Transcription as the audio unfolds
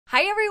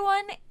Hi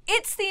everyone,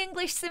 it's the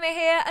EnglishSimmer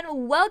here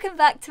and welcome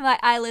back to my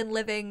island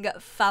living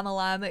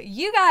famalam.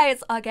 You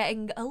guys are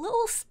getting a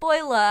little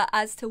spoiler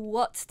as to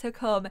what's to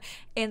come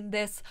in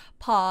this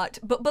part,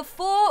 but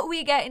before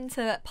we get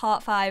into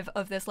part 5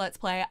 of this Let's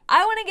Play,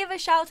 I want to give a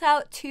shout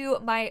out to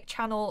my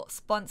channel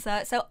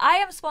sponsor. So I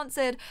am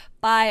sponsored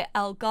by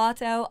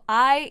Elgato.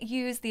 I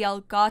use the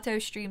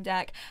Elgato Stream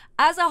Deck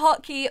as a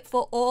hotkey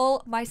for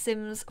all my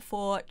Sims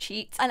 4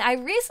 cheats, and I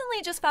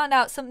recently just found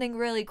out something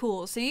really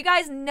cool. So you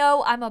guys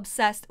know I'm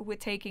obsessed with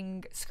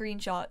taking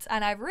screenshots,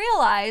 and I've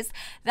realized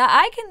that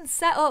I can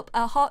set up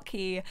a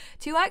hotkey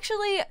to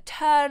actually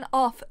turn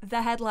off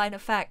the headline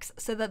effects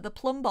so that the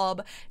plumb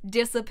bob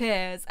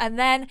disappears, and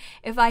then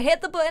if I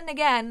hit the button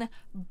again,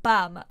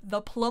 bam,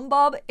 the plumb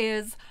bob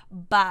is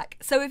back.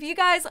 So if you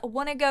guys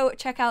want to go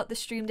check out the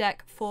Stream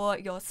Deck for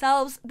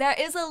yourselves, there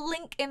is a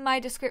link in my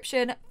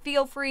description.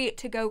 Feel free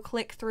to go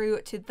click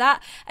through to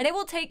that and it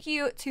will take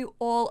you to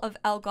all of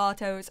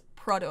Elgato's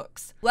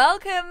products.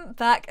 Welcome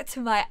back to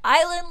my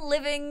island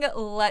living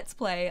Let's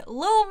Play.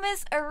 Little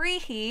Miss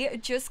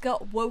Arihi just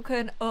got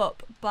woken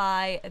up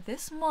by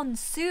this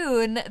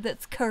monsoon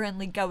that's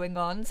currently going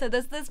on. So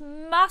there's this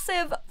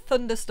massive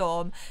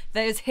thunderstorm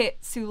that has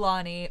hit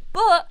Sulani,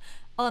 but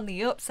on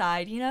the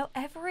upside, you know,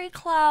 every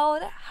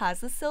cloud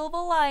has a silver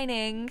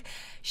lining.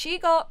 She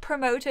got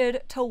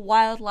promoted to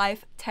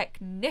wildlife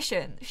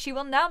technician. She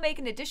will now make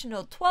an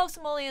additional 12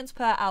 simoleons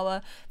per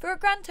hour for a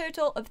grand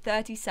total of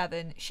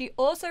 37. She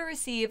also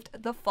received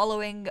the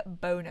following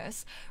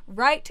bonus: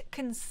 right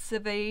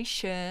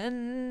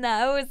conservation.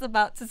 I was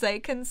about to say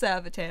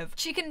conservative.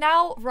 She can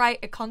now write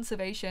a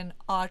conservation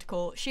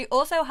article. She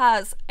also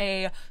has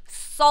a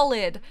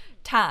solid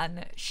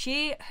tan.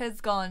 She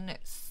has gone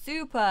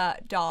super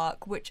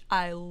dark, which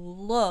I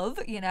love.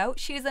 You know,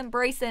 she's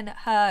embracing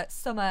her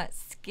summer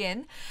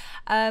skin.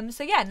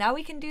 So yeah, now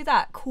we can do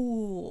that.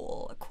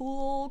 Cool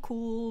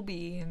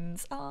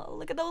beans. Oh,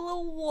 look at those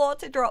little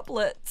water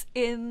droplets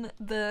in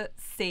the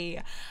sea.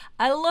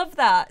 I love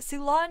that.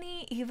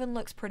 Sulani even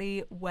looks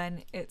pretty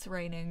when it's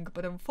raining,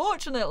 but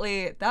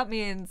unfortunately that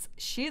means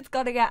she's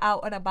got to get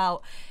out and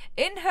about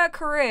in her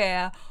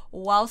career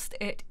whilst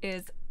it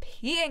is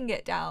peeing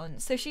it down.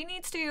 So she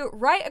needs to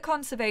write a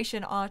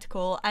conservation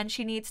article and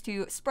she needs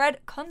to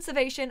spread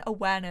conservation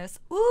awareness.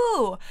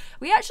 Ooh,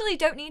 we actually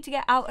don't need to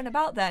get out and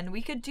about then.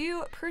 We could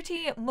do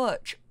pretty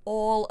much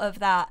all of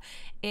that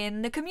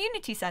in the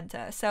community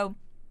center. So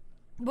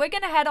we're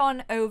gonna head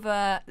on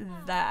over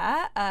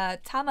there.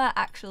 Tama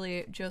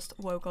actually just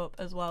woke up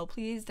as well.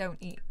 Please don't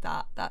eat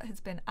that. That has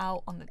been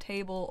out on the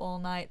table all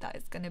night. That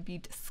is gonna be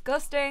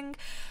disgusting.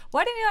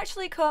 Why don't you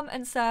actually come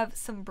and serve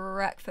some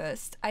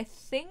breakfast? I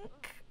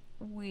think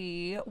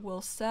we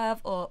will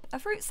serve up a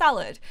fruit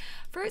salad.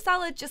 Fruit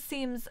salad just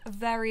seems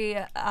very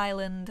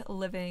island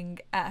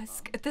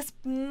living-esque. This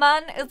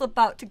man is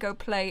about to go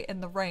play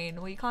in the rain.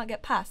 Well, you can't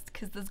get past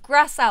because there's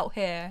grass out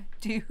here,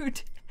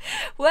 dude.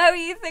 Where were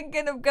you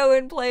thinking of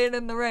going playing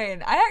in the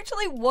rain? I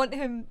actually want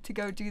him to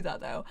go do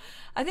that though.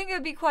 I think it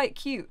would be quite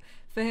cute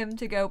for him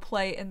to go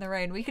play in the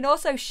rain. We can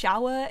also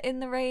shower in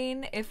the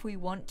rain if we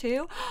want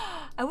to.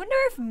 I wonder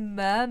if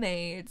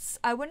mermaids,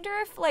 I wonder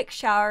if like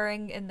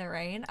showering in the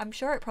rain, I'm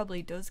sure it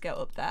probably does get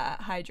up there,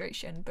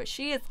 hydration, but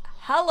she is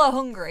hella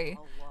hungry.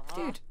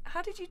 Dude,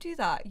 how did you do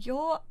that?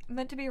 You're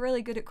meant to be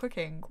really good at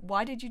cooking.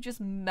 Why did you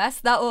just mess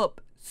that up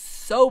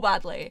so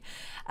badly?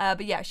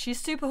 But yeah, she's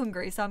super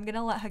hungry, so I'm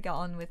gonna let her get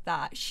on with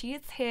that. She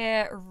is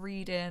here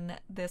reading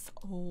this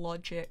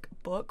logic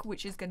book,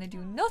 which is gonna do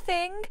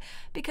nothing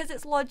because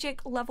it's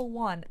logic level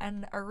 1,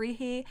 and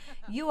Arihi,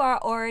 you are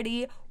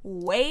already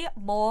way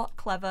more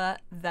clever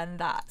than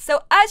that.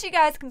 So as you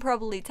guys can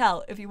probably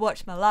tell if you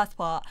watched my last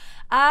part,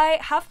 I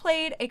have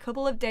played a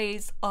couple of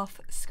days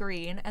off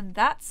screen, and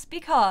that's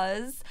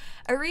because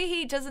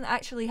Arihi doesn't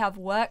actually have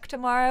work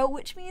tomorrow,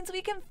 which means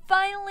we can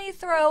finally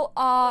throw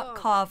our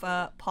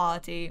Kava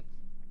party.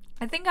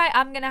 I think I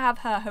am going to have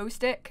her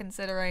host it,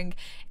 considering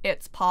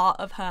it's part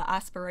of her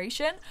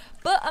aspiration,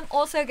 but I'm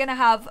also going to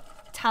have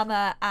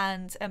Tama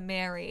and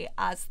Amiri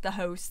as the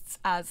hosts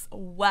as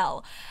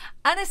well.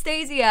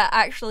 Anastasia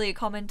actually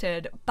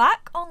commented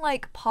back on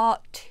like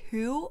part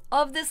 2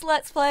 of this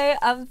Let's Play,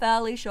 I'm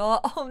fairly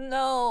sure. Oh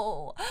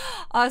no,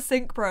 our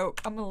sync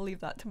broke. I'm gonna leave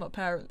that to my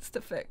parents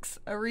to fix.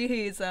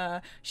 Arihi's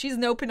she's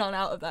noping on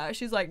out of there.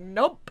 She's like,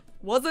 nope,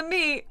 wasn't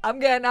me. I'm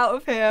getting out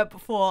of here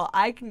before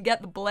I can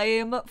get the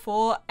blame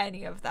for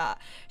any of that.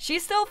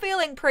 She's still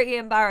feeling pretty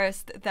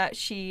embarrassed that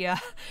she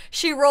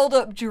rolled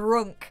up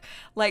drunk,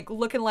 like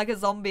looking like a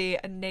zombie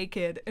and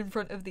naked in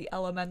front of the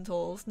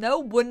elementals. No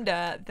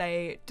wonder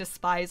they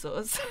despise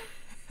us.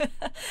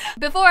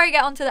 Before I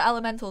get onto the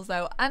elementals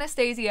though,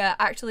 Anastasia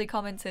actually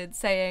commented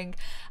saying,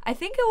 I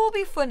think it will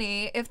be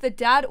funny if the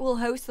dad will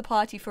host the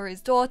party for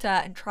his daughter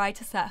and try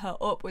to set her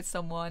up with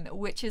someone,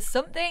 which is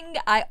something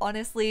I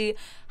honestly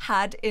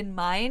had in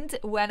mind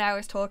when I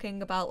was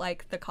talking about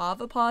like the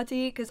Kava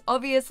party, because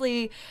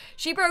obviously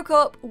she broke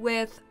up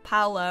with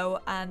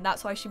Paolo and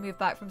that's why she moved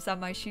back from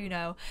San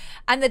Myshuno,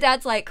 and the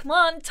dad's like, come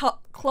on,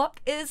 clock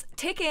is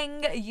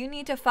ticking, you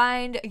need to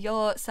find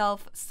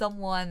yourself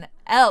someone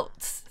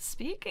else.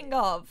 Speaking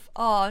of,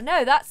 oh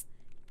no, that's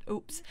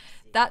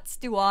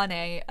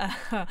Duane.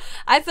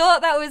 I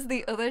thought that was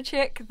the other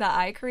chick that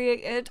I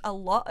created. A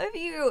lot of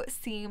you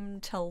seem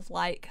to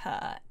like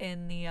her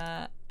in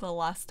the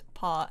last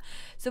part.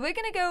 So we're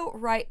gonna go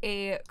write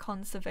a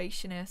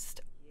conservationist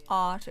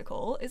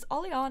article. Is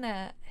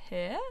Oleana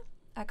here?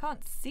 I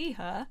can't see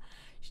her.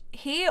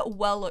 He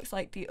well looks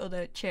like the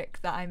other chick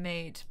that I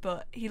made,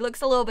 but he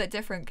looks a little bit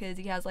different because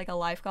he has like a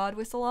lifeguard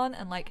whistle on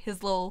and like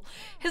his little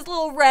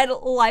red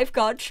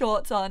lifeguard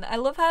shorts on. I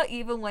love how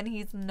even when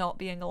he's not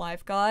being a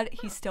lifeguard,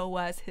 he still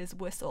wears his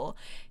whistle.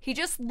 He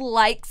just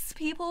likes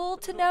people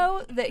to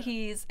know that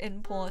he's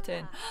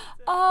important.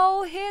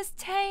 Oh, here's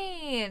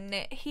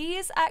Tane.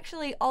 He's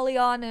actually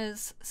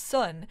Oleana's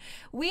son.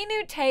 We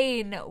knew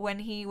Tane when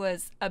he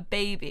was a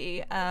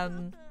baby,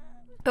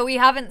 but we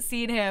haven't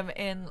seen him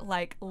in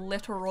like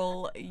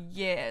literal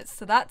years,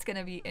 so that's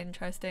gonna be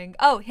interesting.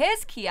 Oh,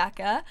 here's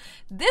Kiaka.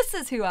 This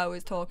is who I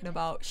was talking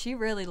about. She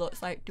really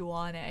looks like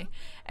Duane,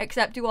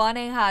 except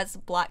Duane has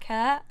black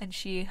hair and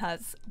she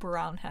has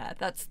brown hair.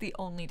 That's the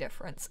only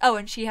difference. Oh,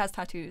 and she has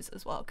tattoos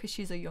as well because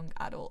she's a young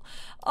adult.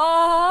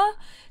 Aww,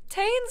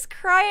 Tane's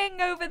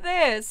crying over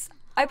this.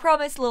 I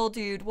promise, little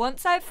dude,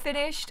 once I've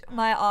finished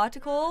my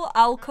article,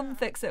 I'll come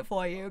fix it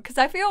for you, because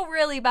I feel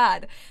really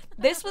bad.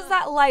 This was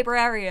that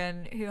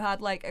librarian who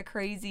had like a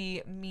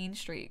crazy mean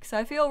streak, so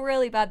I feel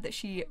really bad that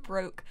she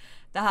broke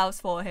the house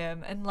for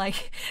him, and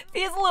like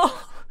these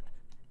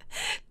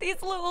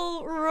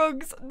little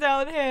rugs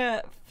down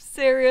here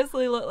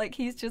seriously look like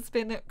he's just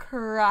been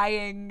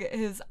crying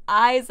his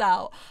eyes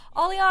out.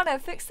 Oleana,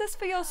 fix this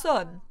for your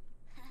son.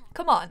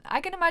 Come on,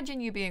 I can imagine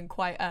you being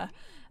quite a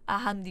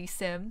handy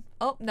sim.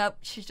 Oh, no,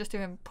 she's just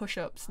doing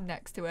push-ups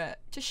next to it.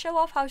 Just show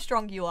off how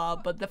strong you are,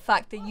 but the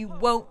fact that you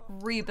won't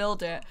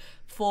rebuild it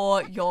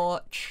for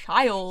your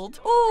child.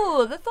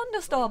 Oh, the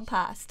thunderstorm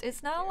passed.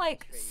 It's now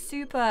like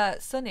super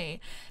sunny.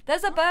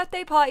 There's a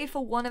birthday party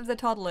for one of the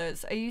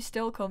toddlers. Are you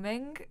still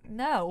coming?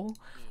 No.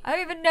 I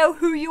don't even know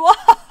who you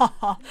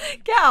are.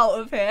 Get out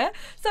of here.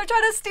 Stop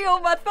trying to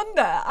steal my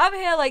thunder. I'm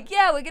here like,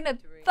 yeah, we're gonna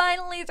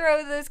finally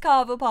throw this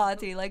Kava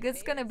party. Like,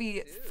 it's gonna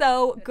be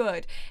so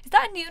good. Is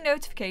that a new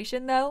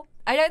notification though?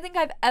 I don't think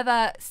I've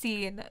ever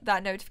seen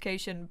that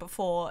notification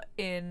before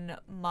in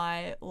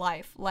my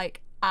life,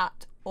 like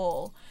at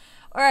all.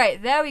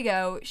 Alright, there we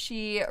go.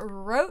 She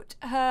wrote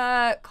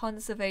her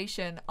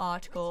conservation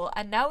article,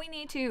 and now we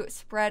need to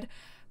spread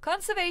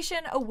conservation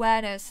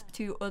awareness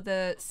to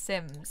other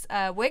Sims.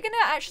 We're gonna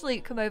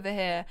actually come over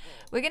here.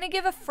 We're gonna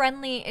give a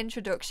friendly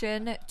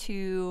introduction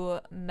to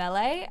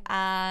Melee,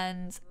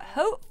 and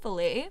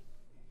hopefully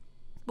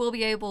we'll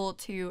be able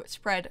to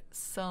spread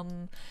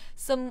some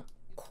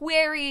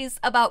queries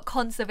about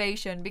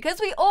conservation,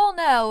 because we all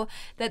know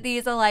that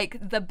these are like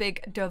the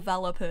big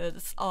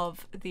developers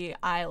of the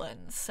island,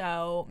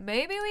 so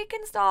maybe we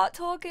can start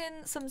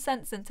talking some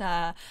sense into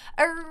her.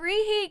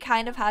 Arihi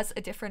kind of has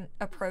a different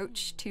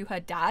approach to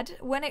her dad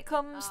when it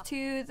comes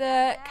to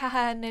the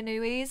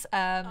Kahananuis.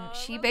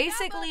 She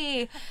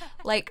basically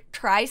like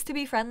tries to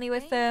be friendly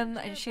with them,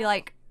 and she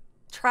like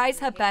tries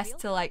her best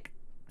to like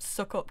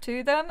suck up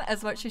to them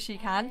as much as she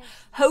can,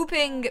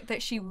 hoping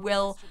that she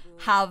will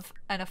have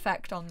an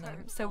effect on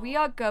them. So we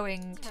are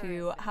going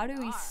to, how do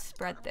we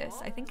spread this?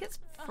 I think it's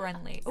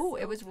friendly. Oh,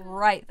 it was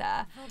right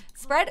there.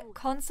 Spread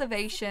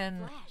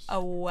conservation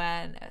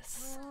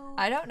awareness.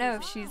 I don't know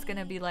if she's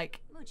gonna be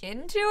like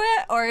into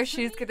it, or if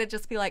she's gonna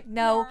just be like,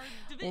 no,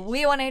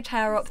 we want to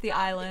tear up the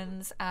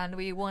islands and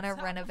we want to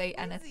renovate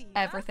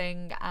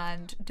everything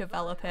and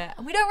develop it,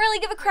 and we don't really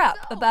give a crap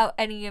about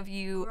any of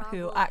you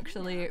who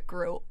actually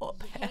grew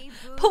up here.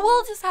 But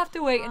we'll just have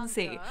to wait and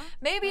see.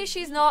 Maybe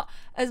she's not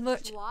as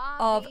much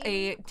of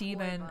a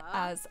demon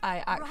as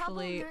I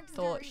actually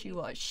thought she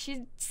was.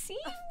 She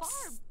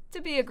seems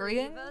to be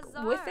agreeing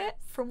with it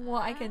from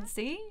what I can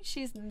see.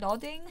 She's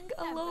nodding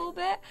a little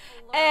bit.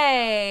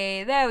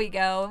 Hey, there we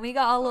go. And we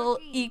got a little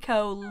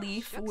eco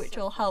leaf which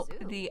will help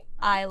the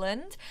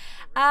island.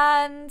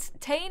 And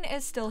Tane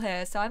is still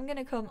here, so I'm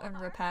gonna come and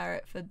repair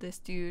it for this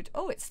dude.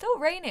 Oh, it's still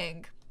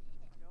raining.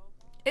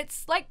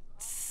 It's like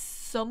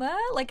summer,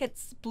 like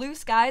it's blue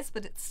skies,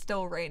 but it's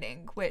still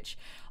raining, which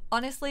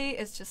honestly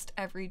is just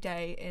every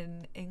day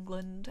in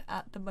England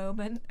at the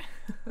moment.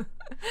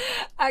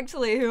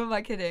 Actually, who am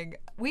I kidding?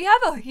 We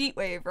have a heat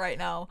wave right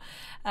now.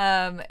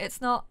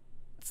 It's not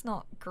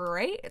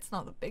great. It's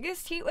not the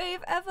biggest heat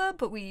wave ever,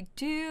 but we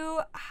do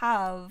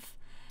have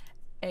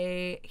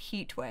a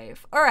heat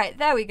wave. All right,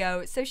 there we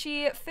go. So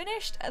she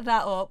finished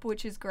that up,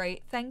 which is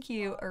great. Thank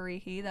you,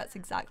 Arihi. That's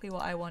exactly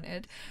what I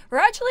wanted. We're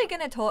actually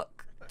going to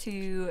talk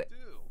to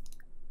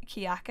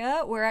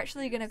Kiyaka. We're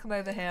actually going to come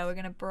over here. We're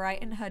going to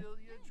brighten her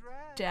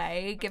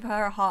day, give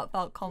her a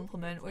heartfelt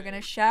compliment. We're going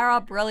to share our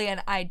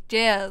brilliant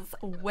ideas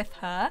with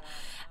her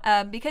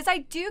because I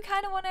do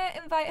kind of want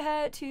to invite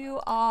her to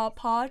our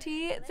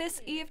party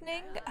this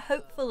evening.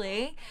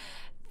 Hopefully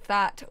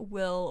that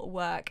will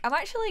work. I'm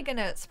actually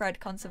gonna spread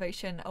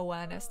conservation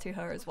awareness to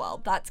her as well.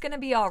 That's gonna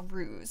be our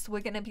ruse.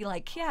 We're gonna be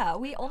like, yeah,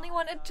 we only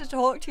wanted to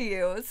talk to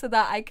you so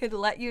that I could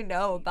let you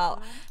know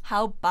about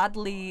how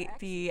badly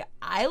the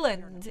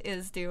island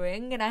is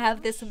doing, and I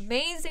have this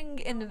amazing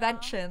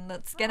invention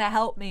that's gonna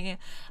help me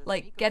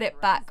like get it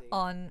back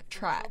on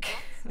track.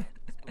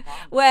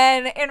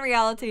 When in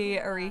reality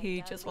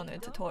Arihi just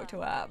wanted to talk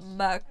to her.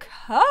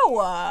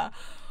 Makoa!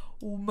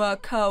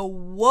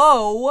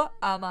 Whoa,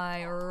 am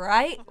I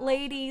right,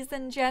 ladies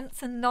and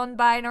gents and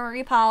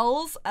non-binary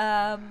pals?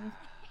 We're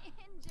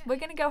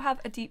gonna go have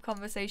a deep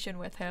conversation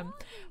with him.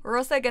 We're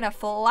also gonna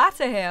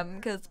flatter him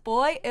because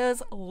boy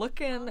is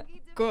looking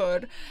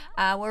good.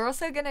 We're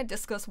also gonna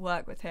discuss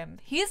work with him.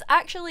 He's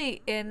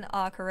actually in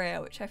our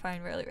career, which I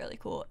find really, really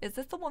cool. Is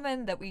this the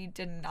woman that we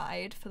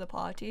denied for the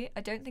party?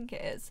 I don't think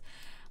it is.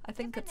 I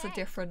think it's a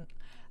different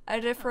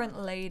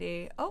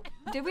lady. Oh,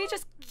 did we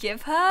just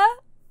give her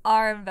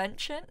our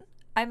invention?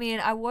 I mean,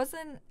 I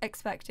wasn't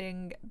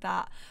expecting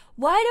that.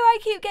 Why do I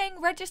keep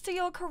getting register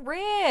your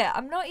career?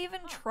 I'm not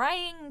even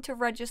trying to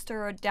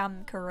register a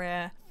damn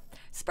career.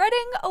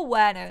 Spreading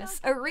awareness,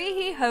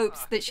 Arihi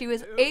hopes that she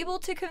was able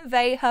to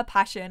convey her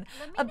passion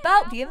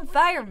about the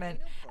environment.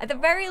 At the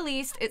very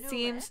least, it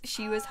seems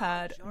she was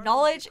heard.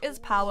 Knowledge is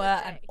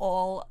power and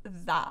all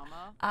that.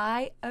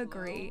 I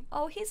agree.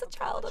 Oh, he's a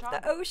child of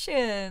the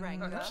ocean.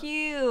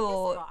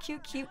 Cute.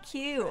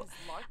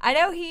 I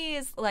know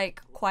he's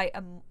like quite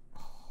a...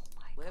 Oh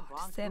my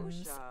god,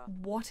 Sims.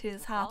 What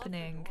is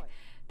happening?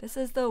 This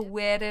is the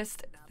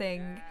weirdest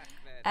thing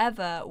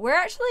ever. We're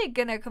actually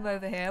gonna come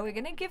over here. We're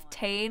gonna give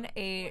Tane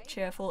a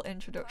cheerful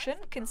introduction,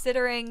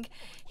 considering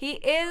he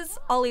is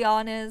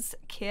Oleana's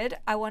kid.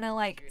 I want to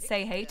like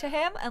say hey to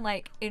him and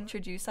like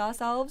introduce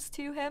ourselves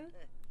to him.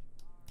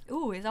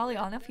 Ooh, is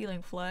Oleana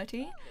feeling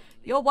flirty?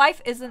 Your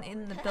wife isn't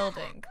in the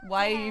building.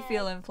 Why are you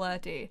feeling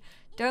flirty?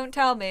 Don't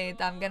tell me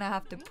that I'm gonna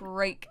have to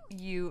break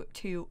you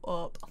two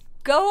up.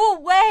 Go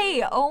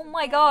away! Oh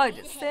my god,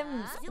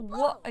 Sims,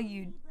 what are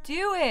you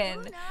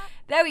doing?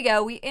 There we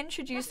go. We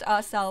introduced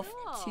ourselves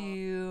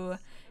to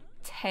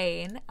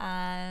Tane,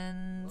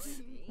 and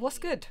what's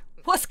good?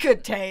 What's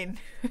good, Tane?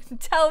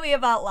 Tell me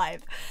about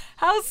life.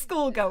 How's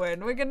school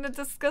going? We're gonna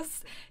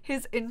discuss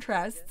his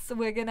interests.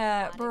 We're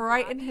gonna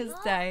brighten his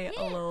day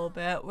a little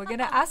bit. We're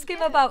gonna ask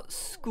him about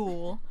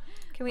school.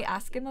 Can we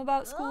ask him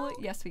about school?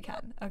 Yes, we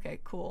can. Okay,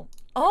 cool.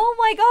 Oh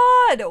my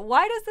god!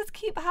 Why does this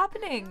keep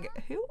happening?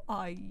 Who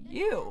are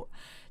you?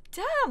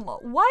 Damn,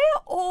 why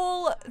are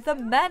all the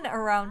men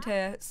around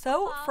here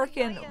so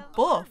freaking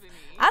buff?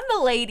 And the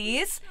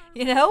ladies,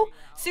 you know?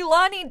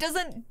 Sulani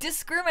doesn't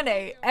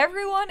discriminate.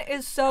 Everyone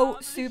is so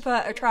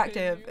super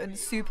attractive and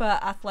super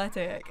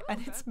athletic,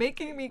 and it's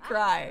making me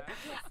cry.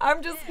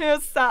 I'm just here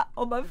sat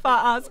on my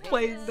fat ass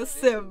playing The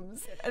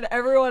Sims, and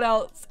everyone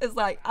else is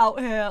like out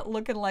here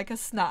looking like a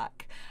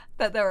snack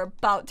that they're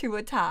about to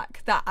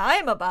attack, that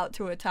I'm about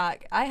to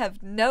attack. I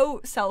have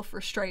no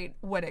self-restraint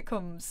when it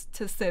comes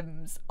to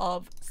Sims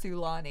of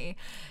Sulani.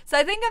 So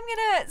I think I'm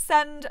gonna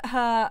send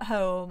her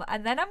home,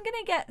 and then I'm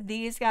gonna get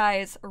these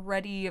guys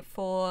ready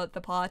for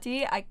the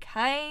party. I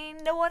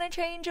kind of want to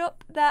change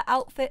up their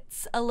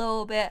outfits a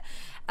little bit.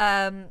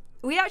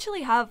 We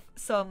actually have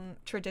some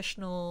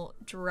traditional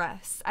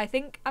dress. I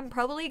think I'm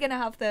probably gonna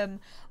have them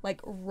like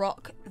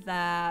rock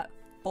their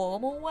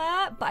formal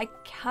wear, but I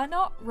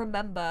cannot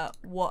remember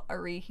what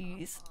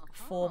Arihi's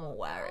formal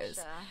wear is.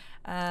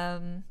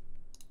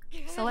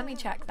 So let me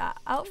check that.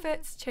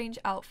 Outfits, change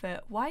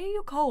outfit. Why are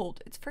you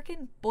cold? It's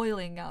freaking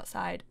boiling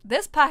outside.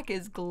 This pack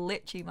is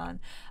glitchy,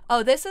 man.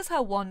 Oh, this is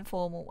her one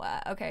formal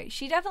wear. Okay,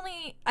 she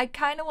definitely, I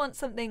kind of want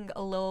something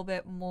a little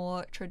bit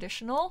more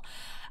traditional.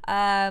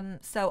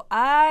 So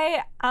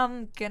I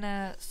am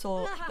gonna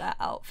sort their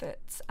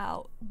outfits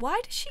out.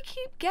 Why does she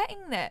keep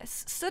getting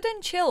this?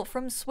 Sudden chill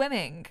from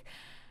swimming.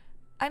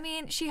 I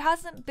mean, she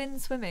hasn't been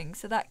swimming,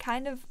 so that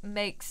kind of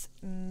makes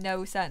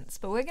no sense.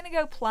 But we're gonna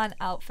go plan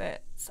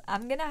outfits.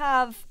 I'm gonna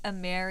have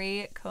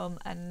Amiri come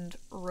and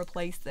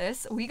replace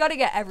this. We gotta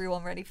get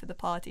everyone ready for the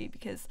party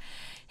because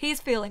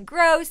he's feeling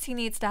gross. He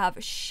needs to have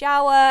a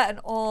shower and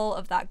all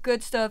of that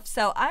good stuff.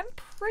 So I'm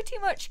pretty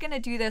much gonna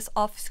do this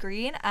off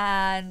screen,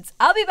 and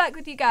I'll be back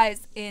with you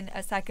guys in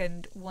a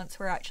second once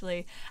we're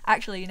actually,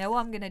 you know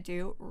what I'm gonna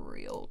do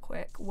real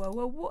quick.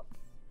 Whoa.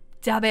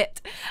 Damn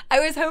it. I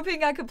was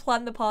hoping I could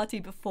plan the party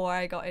before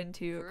I got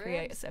into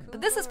Create a Sim, but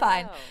this is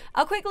fine.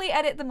 I'll quickly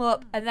edit them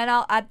up and then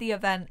I'll add the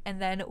event,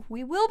 and then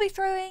we will be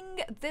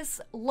throwing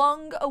this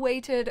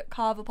long-awaited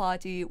Kava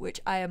party, which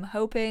I am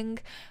hoping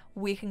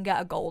we can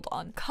get a gold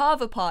on.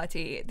 Kava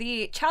party.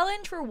 The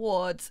challenge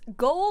rewards,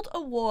 gold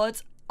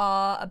awards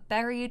are a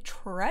buried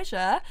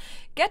treasure.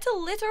 Get a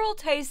literal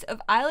taste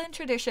of island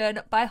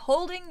tradition by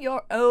holding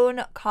your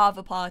own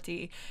Kava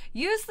party.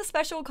 Use the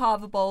special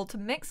Kava bowl to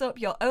mix up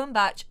your own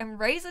batch and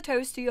raise a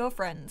toast to your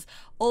friends,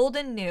 old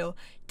and new.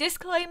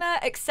 Disclaimer,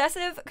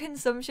 excessive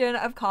consumption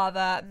of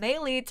Kava may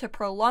lead to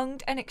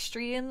prolonged and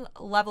extreme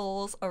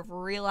levels of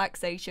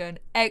relaxation.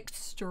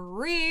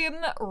 Extreme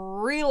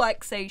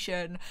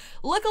relaxation.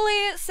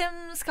 Luckily,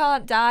 Sims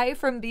can't die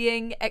from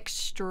being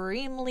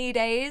extremely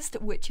dazed,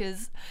 which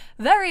is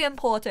very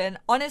important.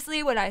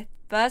 Honestly, when I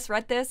first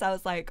read this, I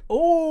was like,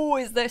 oh,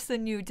 is this a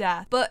new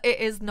death? But it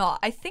is not.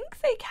 I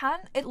think they can.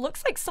 It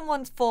looks like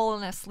someone's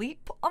fallen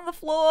asleep on the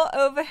floor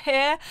over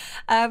here.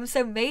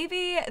 So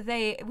maybe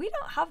we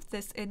don't have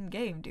this in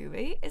game, do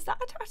we? Is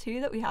that a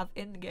tattoo that we have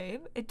in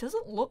game? It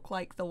doesn't look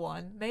like the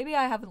one. Maybe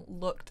I haven't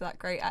looked that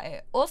great at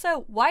it.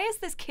 Also, why is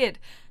this kid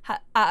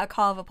at a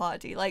Kava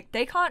party? Like,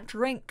 they can't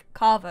drink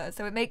Kava,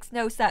 so it makes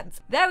no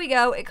sense. There we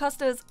go. It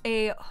cost us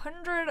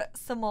 100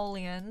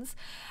 simoleons.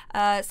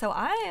 So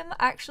I am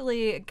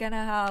actually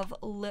gonna have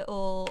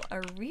little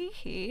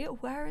Arihi.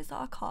 Where is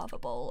our Kava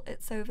bowl?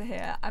 It's over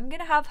here. I'm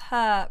gonna have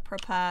her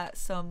prepare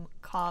some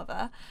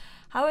Kava.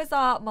 How is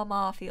our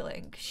mama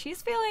feeling?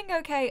 She's feeling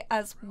okay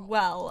as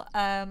well.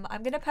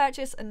 I'm gonna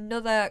purchase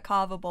another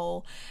Kava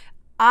bowl.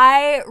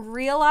 I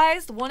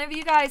realized one of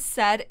you guys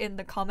said in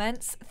the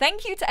comments,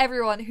 thank you to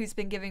everyone who's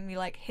been giving me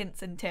like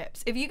hints and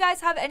tips. If you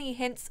guys have any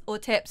hints or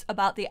tips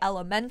about the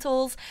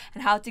elementals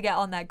and how to get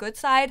on their good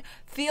side,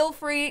 feel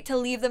free to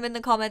leave them in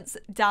the comments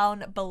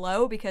down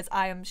below because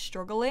I am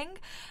struggling.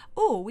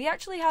 Oh, we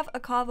actually have a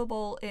Kava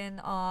bowl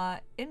in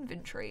our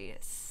inventory.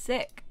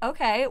 Sick.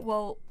 Okay,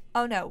 well,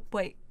 oh no,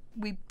 wait.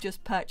 We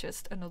just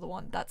purchased another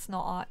one. That's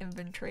not our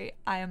inventory.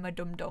 I am a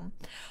dum-dum.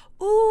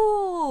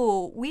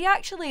 Ooh,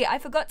 I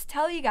forgot to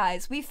tell you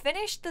guys, we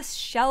finished the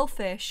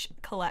shellfish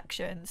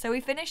collection. So we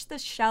finished the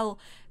shell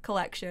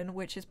collection,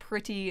 which is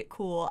pretty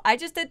cool. I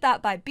just did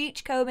that by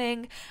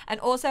beachcombing and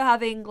also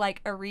having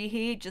like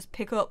Arihi just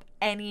pick up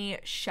any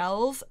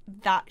shells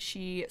that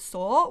she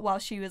saw while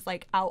she was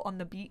like out on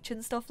the beach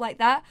and stuff like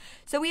that.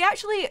 So we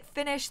actually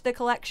finished the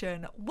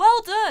collection.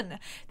 Well done!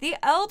 The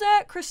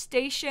Elder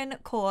Crustacean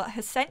Court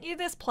has sent you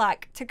this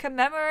plaque to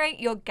commemorate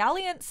your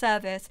gallant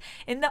service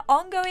in the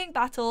ongoing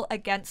battle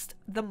against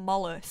the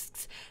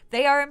mollusks.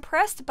 They are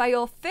impressed by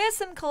your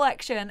fearsome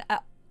collection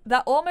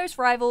that almost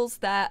rivals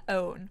their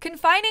own.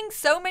 Confining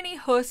so many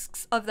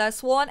husks of their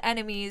sworn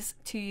enemies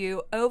to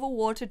you over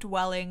water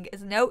dwelling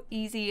is no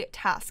easy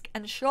task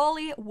and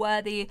surely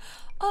worthy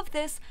of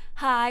this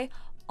high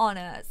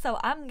honor. So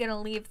I'm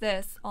gonna leave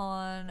this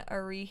on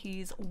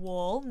Arihi's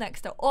wall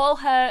next to all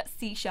her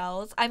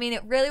seashells. I mean,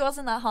 it really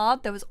wasn't that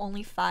hard. There was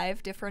only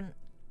 5 different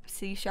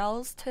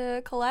seashells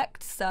to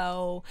collect,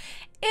 so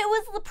it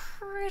was a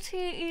pretty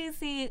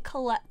easy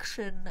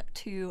collection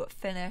to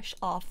finish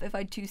off, if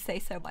I do say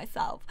so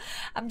myself.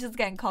 I'm just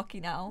getting cocky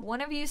now. One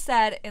of you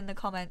said in the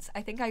comments,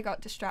 I think I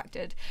got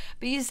distracted,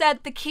 but you said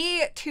the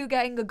key to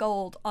getting a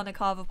gold on a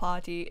Kava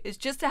party is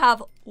just to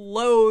have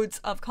loads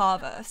of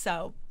Kava,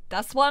 so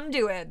that's what I'm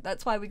doing.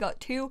 That's why we got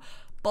 2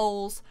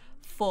 bowls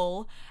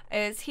full.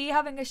 Is he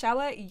having a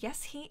shower?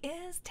 Yes, he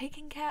is,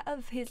 taking care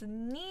of his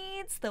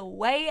needs the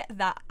way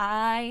that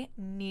I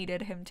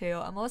needed him to.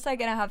 I'm also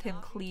gonna have him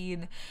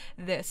clean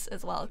this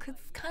as well because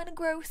it's kind of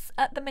gross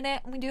at the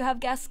minute. We do have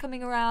guests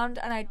coming around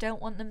and I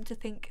don't want them to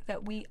think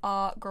that we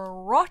are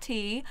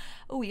grotty.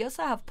 Oh, we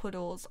also have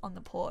puddles on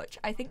the porch.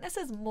 I think this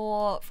is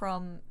more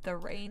from the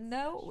rain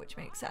though, which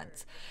makes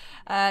sense.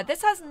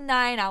 This has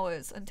 9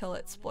 hours until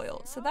it's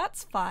spoiled, so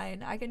that's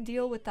fine. I can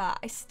deal with that.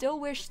 I still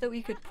wish that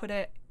we could put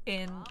it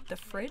in the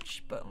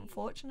fridge, but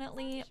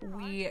unfortunately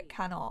we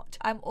cannot.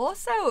 I'm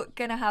also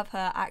gonna have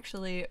her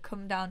actually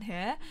come down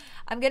here.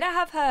 I'm gonna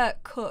have her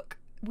cook.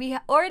 We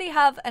already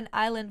have an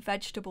island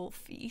vegetable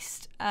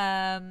feast.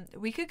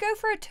 We could go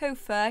for a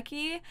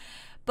tofurkey,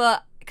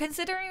 but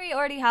considering we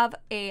already have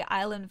a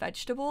island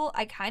vegetable,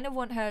 I kind of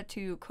want her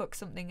to cook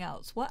something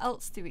else. What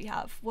else do we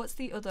have? What's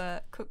the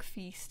other cook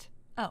feast?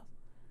 Oh,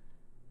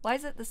 why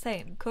is it the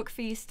same? Cook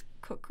feast,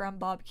 cook grand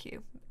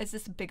barbecue. Is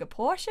this a bigger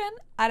portion?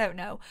 I don't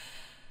know.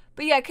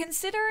 But yeah,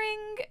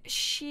 considering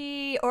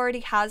she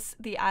already has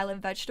the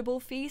island vegetable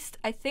feast,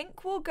 I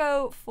think we'll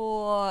go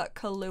for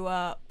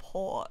Kahlua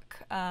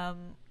pork.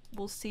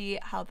 We'll see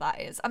how that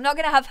is. I'm not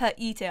going to have her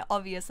eat it,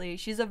 obviously.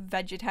 She's a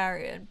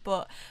vegetarian,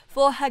 but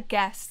for her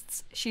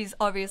guests, she's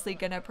obviously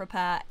going to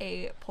prepare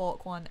a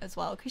pork one as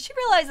well, because she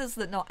realizes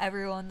that not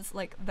everyone's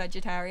like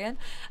vegetarian.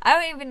 I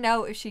don't even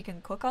know if she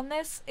can cook on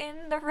this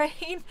in the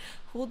rain.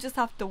 We'll just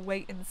have to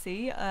wait and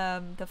see.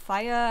 The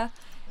fire...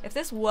 If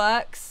this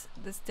works,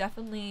 this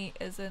definitely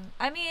isn't.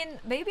 I mean,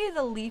 maybe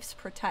the leaves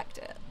protect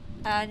it.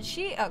 And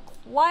she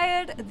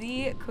acquired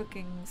the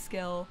cooking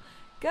skill.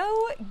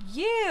 Go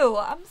you!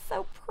 I'm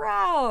so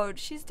proud.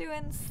 She's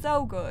doing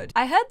so good.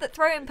 I heard that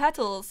throwing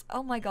petals,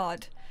 oh my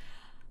god.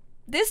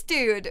 This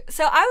dude,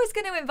 so I was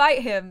going to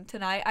invite him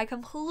tonight. I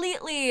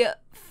completely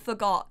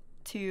forgot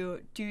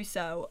to do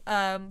so,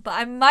 but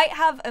I might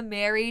have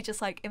Amiri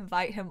just like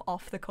invite him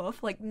off the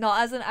cuff, like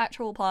not as an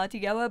actual party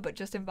goer, but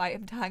just invite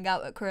him to hang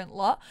out at current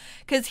lot,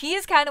 because he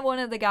is kind of one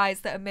of the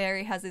guys that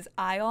Amiri has his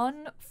eye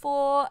on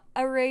for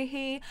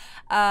Arihi.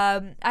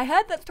 I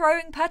heard that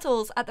throwing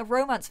petals at the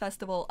romance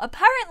festival,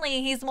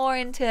 apparently he's more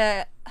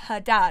into her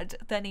dad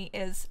than he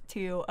is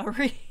to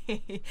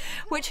Arihi,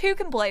 which who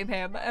can blame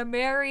him?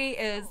 Amiri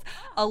is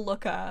a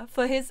looker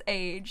for his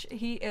age.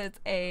 He is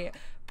a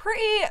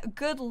pretty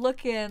good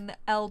looking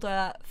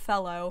elder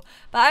fellow,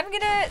 but I'm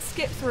gonna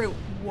skip through.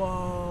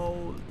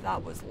 Whoa,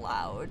 that was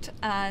loud.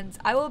 And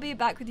I will be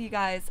back with you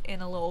guys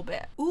in a little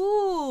bit.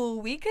 Ooh,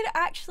 we could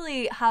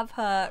actually have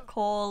her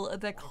call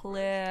the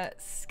clear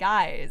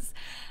skies.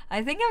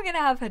 I think I'm gonna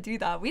have her do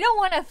that. We don't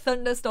want a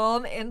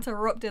thunderstorm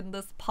interrupting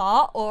this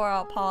part or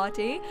our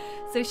party,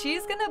 so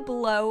she's gonna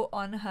blow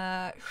on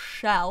her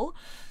shell.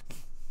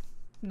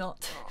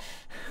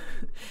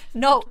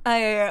 Not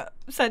a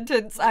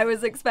sentence I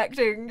was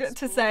expecting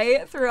to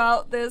say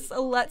throughout this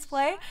Let's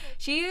Play.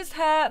 She used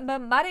her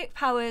nomadic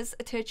powers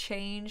to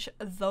change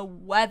the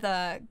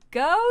weather.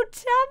 Go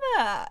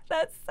Tama!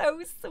 That's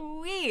so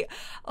sweet.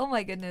 Oh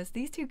my goodness,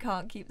 these two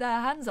can't keep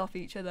their hands off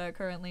each other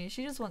currently.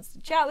 She just wants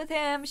to chat with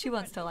him. She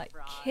wants to like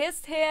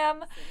kiss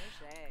him.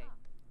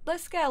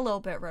 Let's get a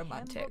little bit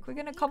romantic. We're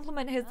gonna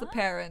compliment his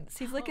appearance.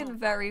 He's looking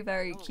very,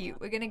 very cute.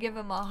 We're gonna give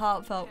him a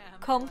heartfelt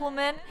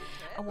compliment,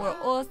 and we're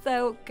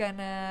also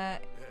gonna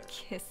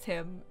kiss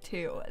him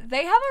too.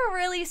 They have a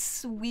really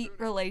sweet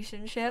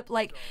relationship.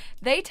 Like,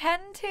 they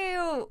tend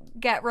to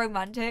get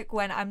romantic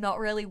when I'm not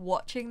really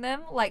watching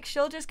them. Like,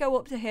 she'll just go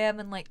up to him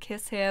and like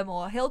kiss him,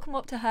 or he'll come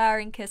up to her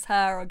and kiss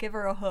her, or give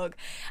her a hug,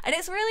 and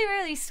it's really,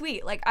 really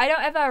sweet. Like, I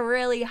don't ever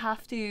really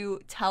have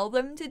to tell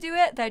them to do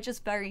it. They're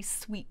just very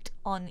sweet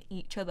on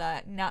each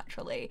other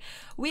naturally.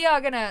 We are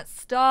gonna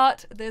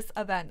start this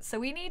event, so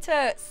we need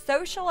to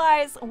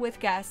socialize with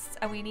guests,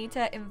 and we need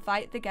to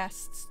invite the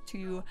guests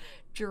to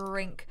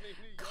drink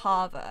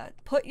Kava.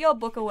 Put your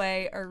book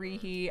away,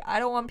 Arihi. I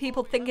don't want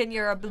people thinking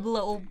you're a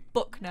little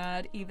book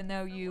nerd, even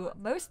though you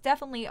most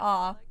definitely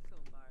are.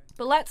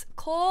 But let's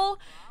call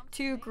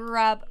to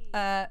grab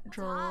a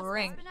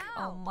drink.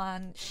 Oh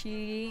man,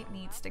 she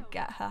needs to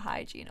get her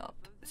hygiene up.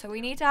 So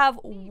we need to have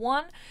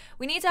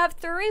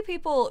three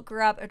people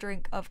grab a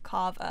drink of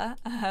Kava.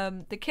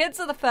 The kids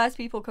are the first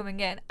people coming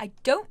in. I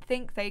don't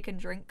think they can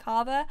drink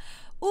Kava.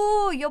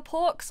 Ooh, your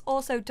pork's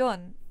also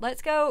done.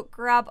 Let's go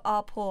grab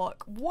our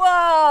pork.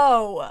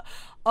 Whoa!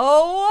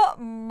 Oh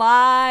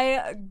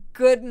my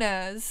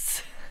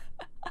goodness.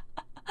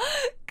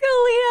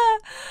 Kalia!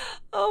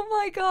 Oh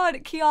my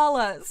god,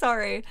 Kiala,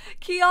 sorry.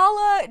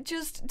 Kiala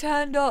just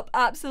turned up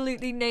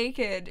absolutely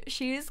naked.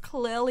 She's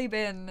clearly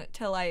been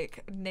to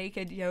like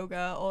naked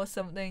yoga or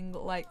something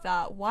like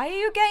that. Why are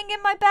you getting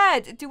in my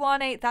bed,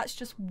 Duane? That's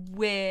just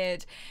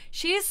weird.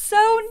 She's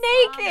so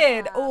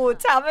naked. Oh,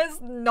 Tama's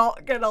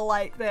not gonna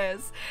like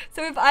this.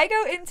 So if I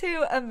go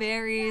into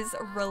Amiri's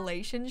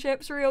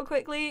relationships real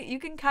quickly, you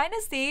can kind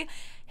of see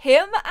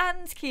him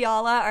and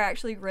Kiala are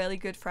actually really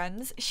good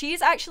friends.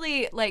 She's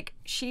actually like,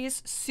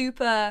 she's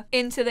super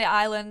into the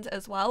island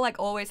as well, like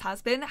always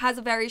has been, has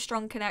a very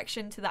strong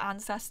connection to the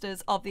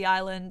ancestors of the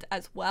island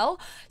as well.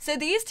 So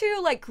these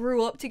two like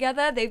grew up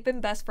together. They've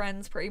been best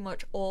friends pretty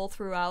much all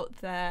throughout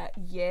their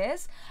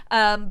years.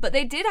 But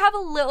they did have a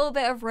little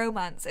bit of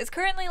romance. It's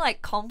currently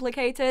like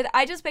complicated.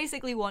 I just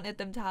basically wanted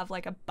them to have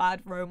like a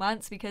bad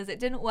romance because it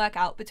didn't work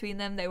out between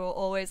them. They were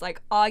always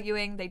like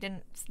arguing. They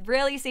didn't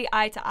really see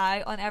eye to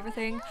eye on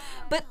everything.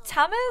 But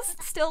Tama's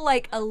still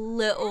like a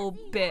little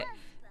bit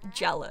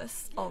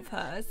jealous of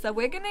her, so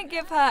we're gonna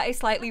give her a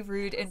slightly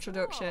rude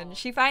introduction.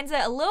 She finds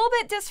it a little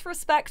bit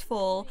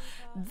disrespectful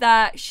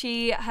that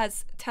she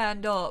has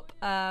turned up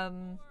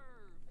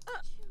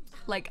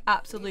like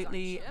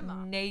absolutely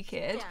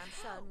naked.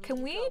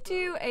 Can we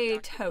do a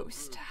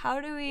toast? How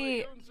do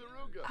we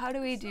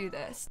do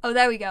this? Oh,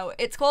 there we go.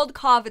 It's called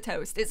Kava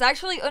toast. It's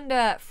actually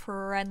under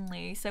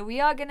friendly, so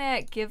we are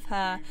gonna give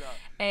her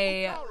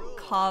a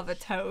Kava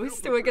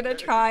toast. We're gonna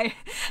try.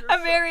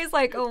 Amiri's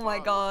like, oh my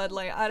god,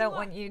 like I don't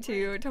want you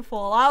two to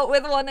fall out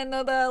with one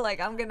another. Like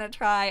I'm gonna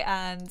try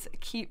and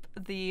keep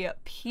the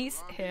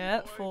peace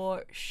here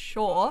for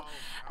sure.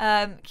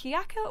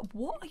 Kiyaka,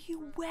 what are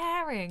you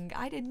wearing?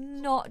 I did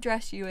not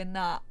dress you in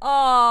that.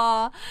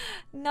 Ah,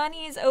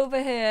 Nani's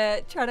over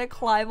here trying to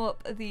climb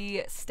up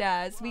the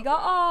stairs. We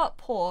got our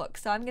pork,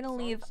 so I'm gonna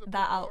leave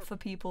that out for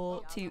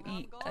people to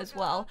eat as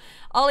well.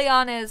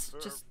 Oleana's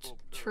just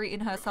treating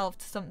herself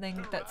to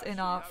something that's in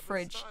our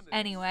fridge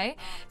anyway.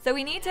 So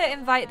we need to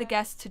invite the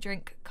guests to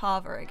drink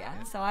Kava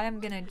again. So I am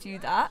gonna do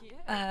that.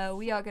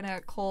 We are gonna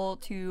call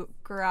to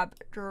grab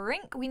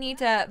drink. We need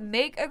to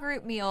make a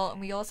group meal, and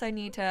we also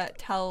need to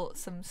tell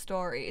some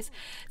stories.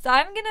 So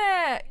I'm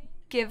gonna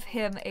give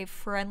him a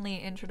friendly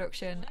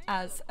introduction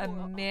as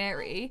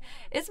Amiri.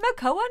 Is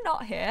Makoa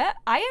not here?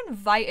 I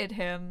invited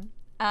him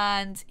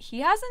and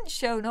he hasn't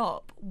shown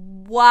up.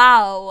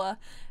 Wow.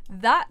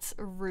 That's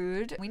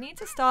rude. We need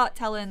to start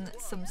telling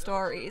some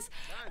stories.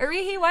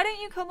 Arihi, why don't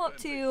you come up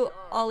to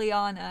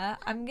Oliana?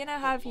 I'm gonna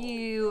have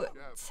you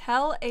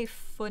tell a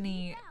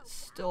funny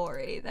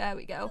story. There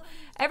we go.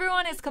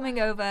 Everyone is coming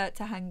over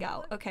to hang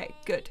out. Okay,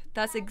 good.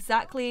 That's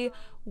exactly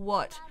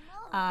what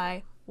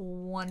I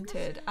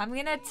wanted. I'm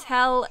gonna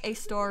tell a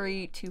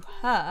story to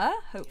her,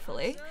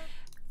 hopefully.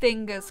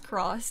 Fingers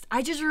crossed.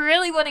 I just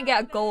really want to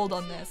get gold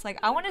on this. Like,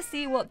 I want to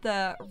see what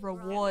the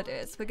reward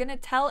is. We're gonna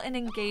tell an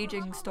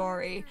engaging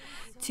story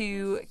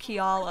to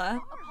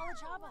Kiala.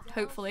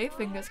 Hopefully,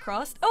 fingers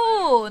crossed.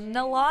 Oh,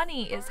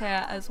 Nalani is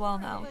here as well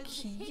now.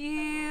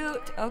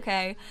 Cute.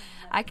 Okay,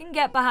 I can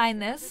get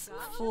behind this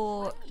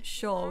for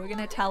sure. We're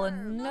gonna tell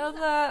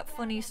another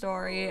funny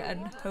story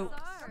and hope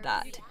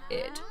that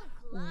it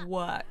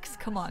works.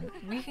 Come on,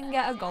 we can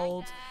get a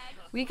gold.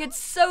 We could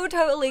so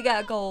totally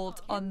get a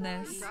gold on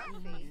this.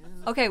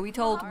 Okay, we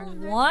told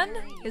one.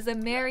 Is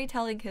Amiri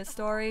telling his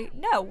story?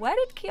 No, where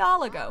did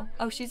Kiala go?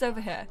 Oh, she's over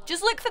here.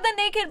 Just look for the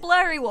naked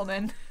blurry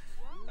woman.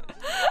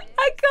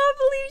 I can't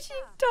believe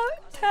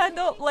she turned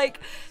up like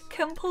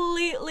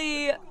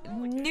completely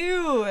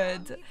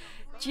nude.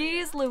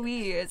 Jeez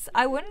Louise.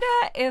 I wonder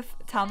if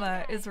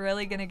Tama is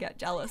really gonna get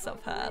jealous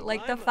of her.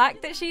 Like, the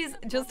fact that she's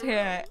just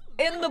here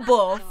in the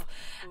buff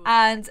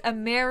and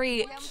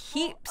Amiri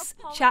keeps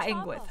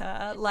chatting with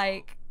her,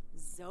 like,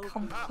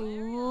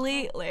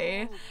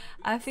 completely.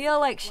 I feel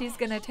like she's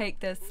gonna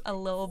take this a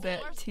little bit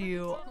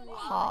too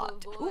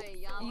hard. Oop,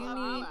 you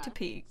need to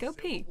pee. Go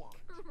pee.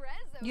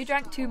 You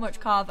drank too much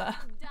Kava.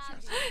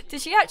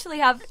 Does she actually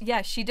have...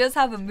 Yes, she does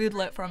have a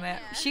moodlet from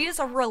it. She is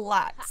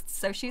relaxed.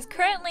 So she's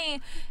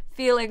currently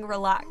feeling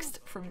relaxed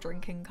from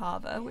drinking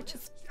Kava, which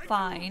is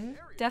fine.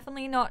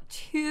 Definitely not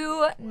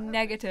too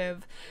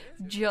negative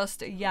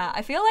just yet.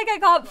 I feel like I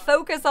can't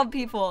focus on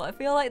people. I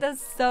feel like there's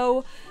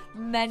so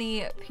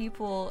many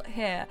people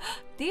here.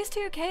 These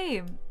two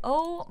came.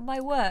 Oh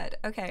my word.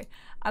 Okay,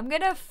 I'm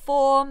gonna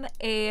form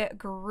a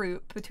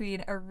group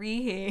between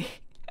Arihi.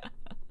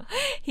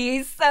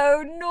 He's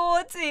so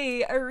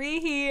naughty.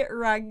 Arihi,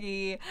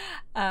 Rangi,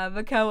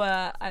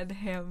 Makoa, and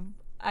him.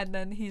 And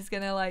then he's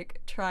gonna like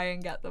try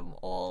and get them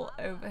all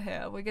over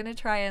here. We're gonna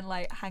try and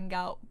like hang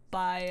out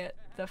by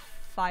the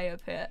fire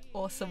pit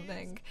or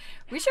something.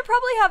 We should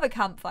probably have a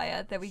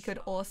campfire that we could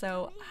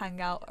also hang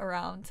out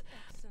around.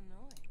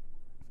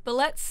 But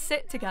let's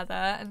sit together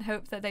and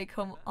hope that they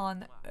come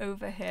on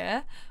over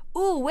here.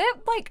 Ooh,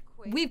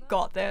 we've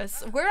got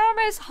this. We're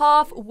almost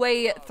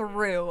halfway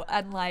through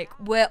and like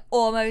we're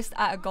almost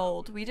at a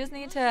gold. We just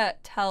need to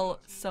tell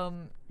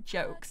some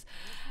jokes.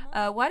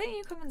 Why don't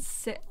you come and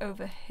sit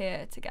over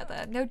here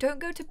together? No, don't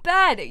go to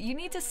bed. You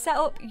need to set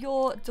up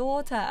your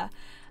daughter.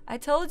 I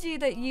told you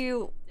that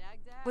you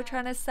were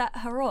trying to set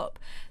her up.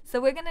 So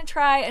we're going to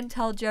try and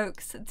tell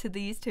jokes to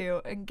these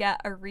two and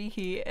get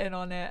Arihi in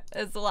on it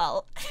as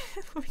well.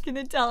 We're going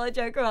to tell a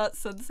joke about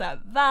Sunset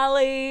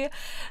Valley.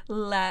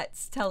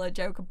 Let's tell a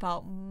joke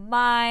about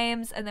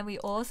mimes. And then we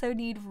also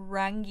need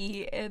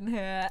Rangi in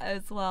here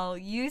as well.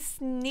 You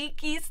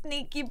sneaky,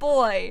 sneaky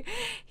boy.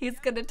 He's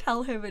going to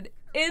tell him an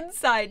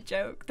inside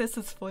joke. This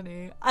is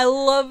funny. I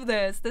love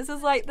this. This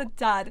is like the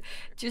dad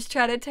just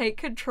trying to take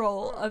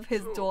control of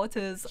his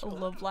daughter's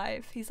love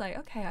life. He's like,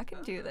 okay, I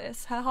can do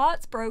this. Her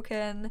heart's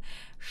broken.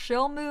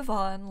 She'll move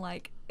on.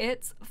 Like,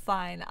 it's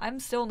fine. I'm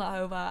still not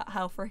over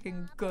how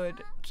freaking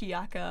good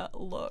Kiyaka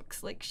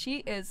looks. Like, she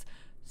is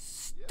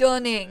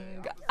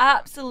stunning.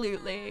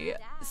 Absolutely.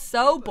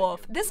 So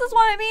buff. This is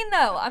what I mean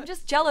though. I'm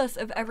just jealous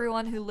of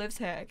everyone who lives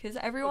here because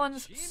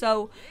everyone's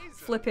so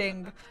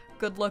flipping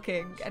good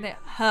looking and it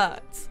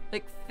hurts.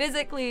 Like,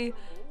 physically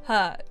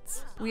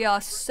hurts. We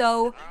are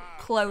so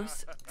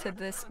close to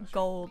this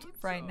gold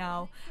right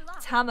now.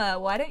 Tama,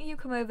 why don't you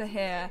come over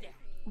here?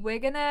 We're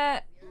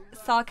gonna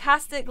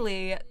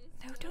sarcastically...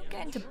 No, don't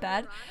get into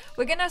bed.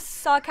 We're gonna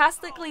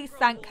sarcastically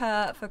thank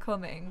her for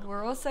coming.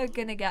 We're also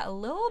gonna get a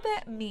little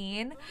bit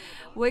mean.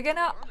 We're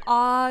gonna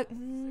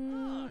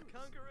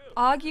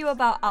argue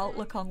about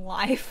outlook on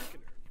life.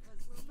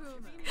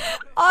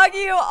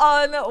 Argue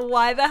on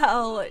why the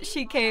hell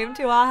she came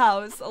to our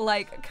house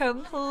like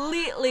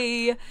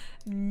completely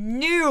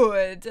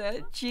nude.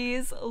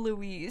 Jeez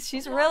Louise.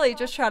 She's really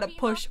just trying to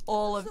push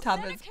all of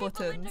Tama's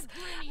buttons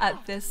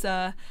at this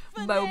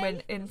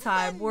moment in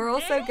time. We're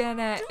also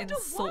gonna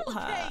insult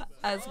her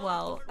as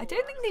well. I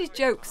don't think these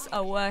jokes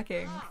are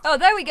working. Oh,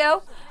 there we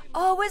go.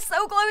 Oh, we're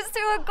so close to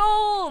a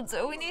gold.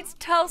 We need to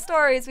tell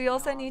stories. We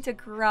also need to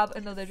grab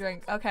another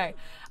drink. Okay,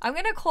 I'm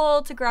gonna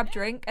call to grab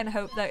drink and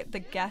hope that the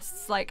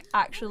guests like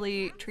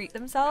actually treat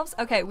themselves.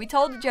 Okay, we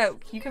told a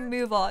joke. You can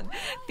move on.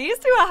 These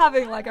two are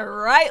having like a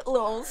right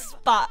little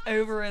spat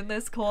over in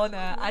this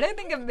corner. I don't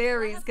think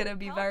Amiri's gonna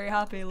be very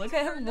happy. Look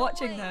at him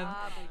watching them.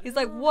 He's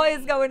like, what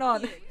is going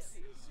on?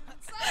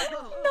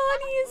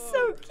 Nani is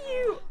so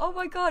cute. Oh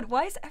my god,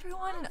 why is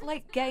everyone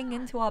like getting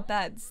into our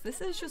beds? This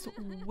is just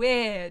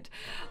weird.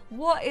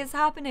 What is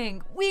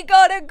happening? We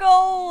got a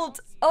gold.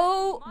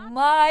 Oh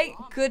my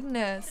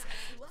goodness.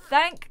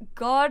 thank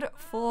God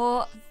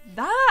for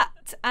that.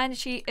 And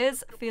she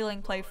is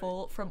feeling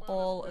playful from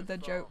all the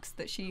jokes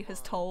that she has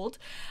told.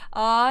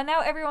 Now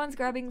everyone's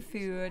grabbing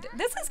food.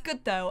 This is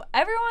good though.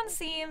 Everyone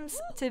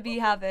seems to be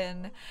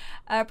having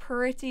a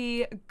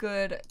pretty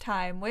good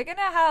time. We're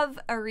gonna have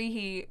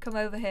Arihi come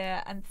over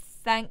here and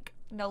thank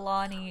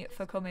Nalani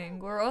for coming.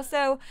 We're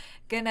also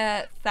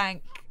gonna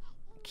thank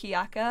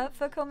Kiaka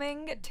for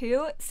coming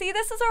too. See,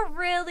 this is a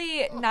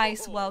really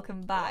nice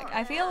welcome back.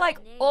 I feel like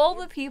all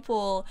the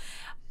people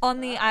on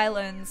the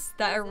islands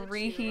that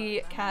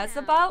Arihi cares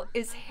about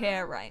is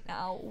here right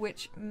now,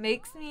 which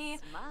makes me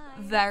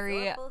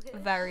very,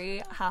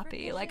 very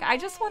happy. Like, I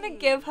just want to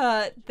give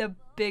her the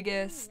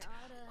biggest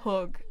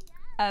hug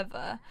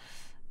ever.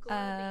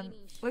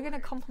 We're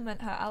gonna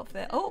compliment her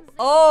outfit.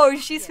 Oh,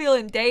 she's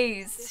feeling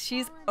dazed.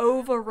 She's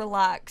over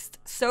relaxed.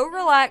 So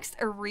relaxed,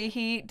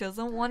 Arihi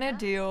doesn't want to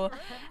do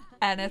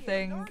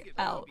anything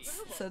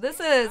else. So this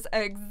is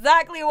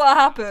exactly what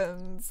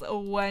happens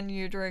when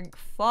you drink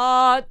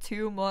far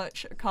too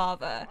much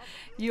kava.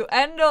 You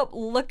end up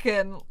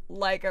looking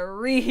like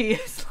Arihi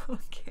is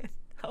looking.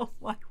 Oh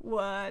my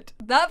word.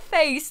 That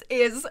face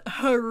is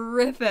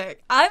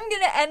horrific. I'm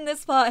gonna end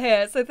this part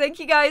here. So thank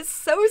you guys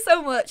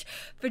so much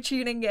for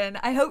tuning in.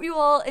 I hope you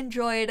all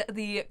enjoyed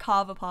the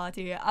Kava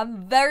party.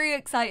 I'm very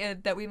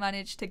excited that we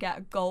managed to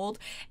get gold.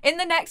 In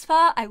the next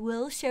part, I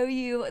will show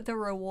you the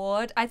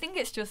reward. I think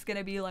it's just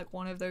gonna be like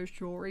one of those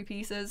jewelry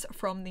pieces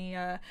from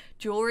the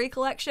jewelry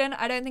collection.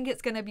 I don't think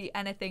it's gonna be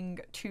anything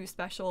too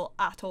special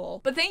at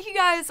all. But thank you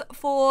guys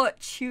for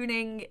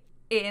tuning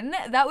in.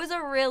 That was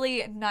a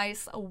really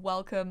nice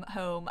welcome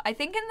home. I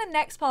think in the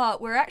next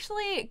part we're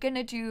actually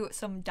gonna do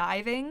some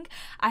diving.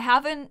 I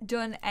haven't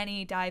done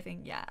any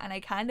diving yet and I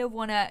kind of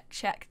want to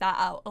check that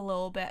out a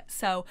little bit.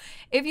 So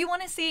if you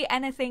want to see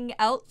anything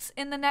else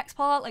in the next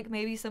part, like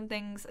maybe some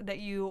things that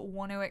you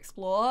want to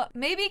explore,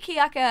 maybe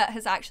Kiaka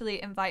has actually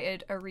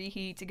invited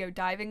Arihi to go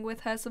diving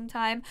with her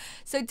sometime,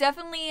 so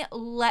definitely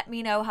let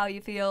me know how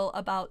you feel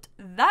about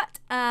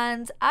that,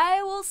 and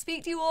I will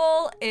speak to you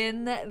all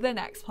in the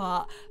next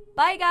part.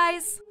 Bye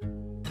guys!